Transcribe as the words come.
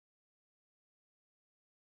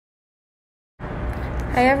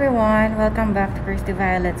Hi everyone, welcome back to Christy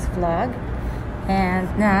Violet's vlog.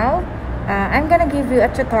 And now I'm gonna give you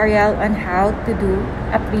a tutorial on how to do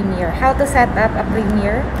a premiere, how to set up a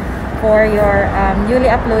premiere for your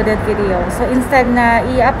newly uploaded video. So instead na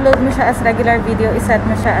i-upload mo siya as regular video, iset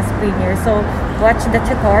mo siya as premiere. So watch the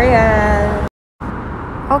tutorial.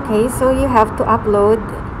 Okay, so you have to upload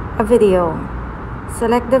a video.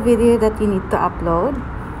 Select the video that you need to upload.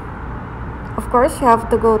 Of course, you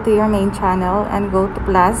have to go to your main channel and go to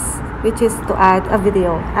plus, which is to add a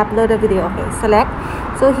video, upload a video. Okay, select.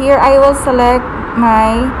 So here I will select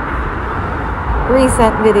my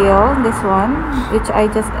recent video, this one, which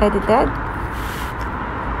I just edited.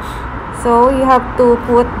 So you have to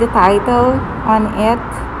put the title on it,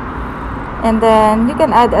 and then you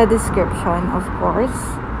can add a description, of course.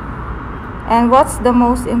 And what's the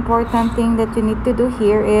most important thing that you need to do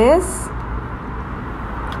here is,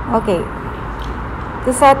 okay,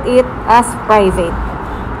 to set it as private.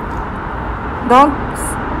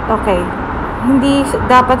 Hindi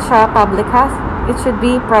dapat siya public ha. It should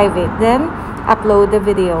be private. Then upload the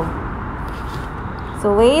video.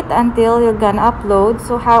 So wait until you're gonna upload.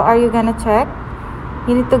 So how are you gonna check?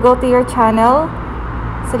 You need to go to your channel,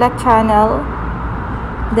 select channel,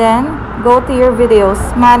 then go to your videos,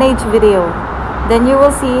 manage video. Then you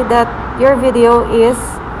will see that your video is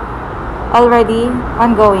already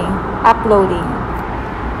ongoing, uploading.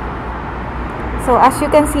 So as you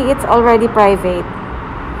can see, it's already private.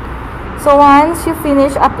 So once you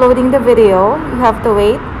finish uploading the video, you have to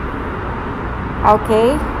wait.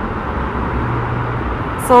 Okay.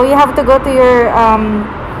 So you have to go to your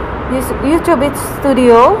YouTube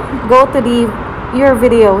Studio. Go to your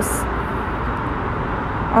videos.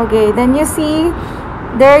 Okay. Then you see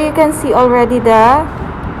there, you can see already the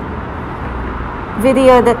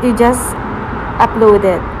video that you just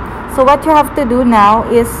uploaded. So what you have to do now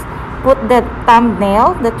is put the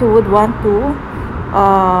thumbnail that you would want to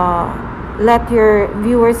let your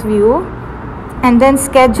viewers view, and then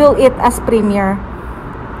schedule it as premiere.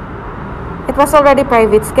 It was already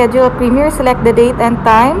private. Schedule a premiere, select the date and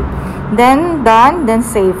time, then done, then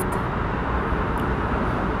saved.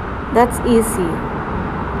 That's easy.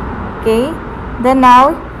 Okay, then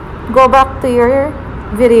now go back to your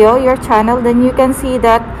video, your channel. Then you can see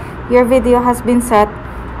that your video has been set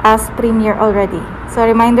as premiere already. So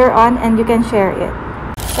reminder on, and you can share it.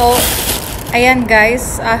 So ayan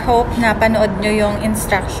guys, I hope na panood nyo yung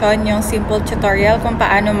instruction, yung simple tutorial kung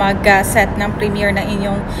paano mag-set ng premiere ng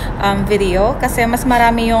inyong video. Kasi mas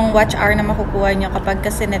marami yung watch hour na makukuha nyo kapag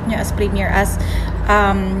sinet nyo as premiere as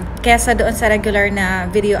kesa doon sa regular na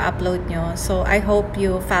video upload nyo. So I hope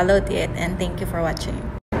you followed it, and thank you for watching.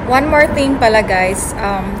 One more thing pala guys,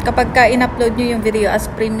 kapag ka in-upload nyo yung video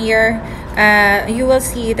as premiere, you will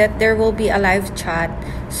see that there will be a live chat.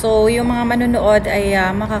 So yung mga manunood ay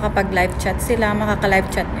makakapag-live chat sila,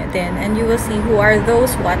 makaka-live chat nyo din. And you will see who are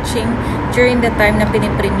those watching during the time na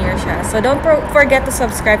pinipremiere siya. So don't forget to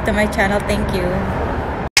subscribe to my channel. Thank you.